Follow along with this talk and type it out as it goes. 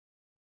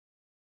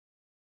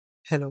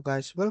Hello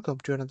guys, welcome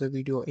to another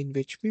video in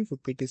which we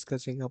would be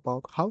discussing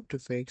about how to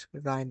fix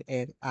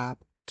Ryanair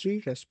app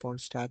 3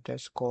 response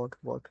status code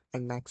was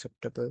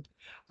unacceptable.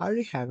 Are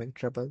you having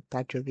trouble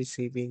that you're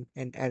receiving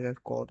an error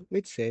code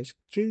which says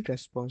 3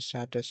 response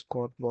status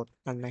code was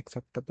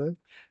unacceptable?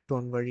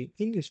 Don't worry,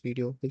 in this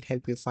video we'll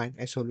help you find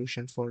a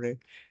solution for it.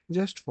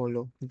 Just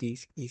follow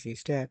these easy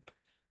steps.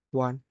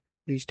 1.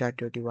 Restart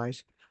your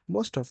device.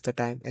 Most of the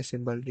time a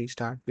simple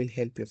restart will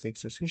help you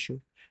fix this issue.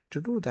 To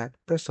do that,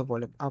 press the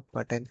volume up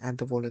button and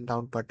the volume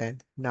down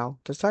button. Now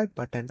the side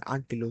button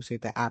until you see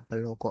the Apple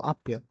logo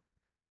appear.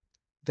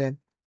 Then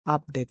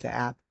update the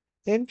app.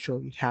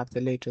 Ensure you have the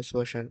latest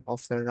version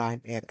of the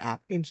Ryanair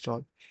app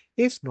installed.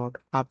 If not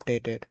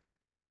updated,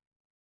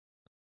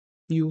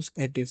 use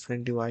a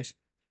different device.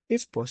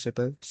 If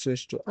possible,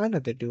 switch to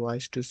another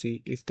device to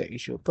see if the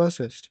issue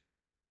persists.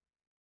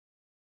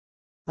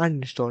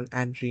 Uninstall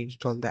and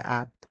reinstall the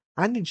app.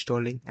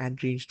 Uninstalling and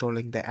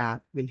reinstalling the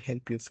app will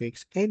help you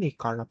fix any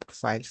corrupt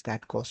files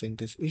that causing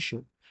this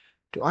issue.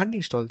 To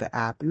uninstall the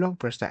app, long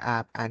press the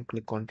app and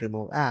click on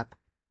Remove App.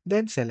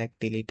 Then select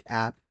Delete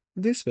App.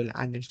 This will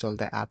uninstall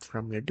the app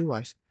from your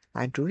device.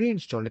 And to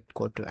reinstall it,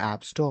 go to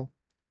App Store.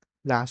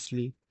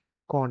 Lastly,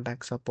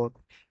 contact support.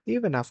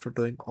 Even after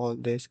doing all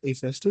this,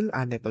 if you're still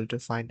unable to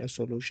find a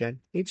solution,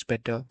 it's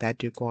better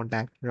that you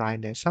contact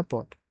Ryanair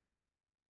support.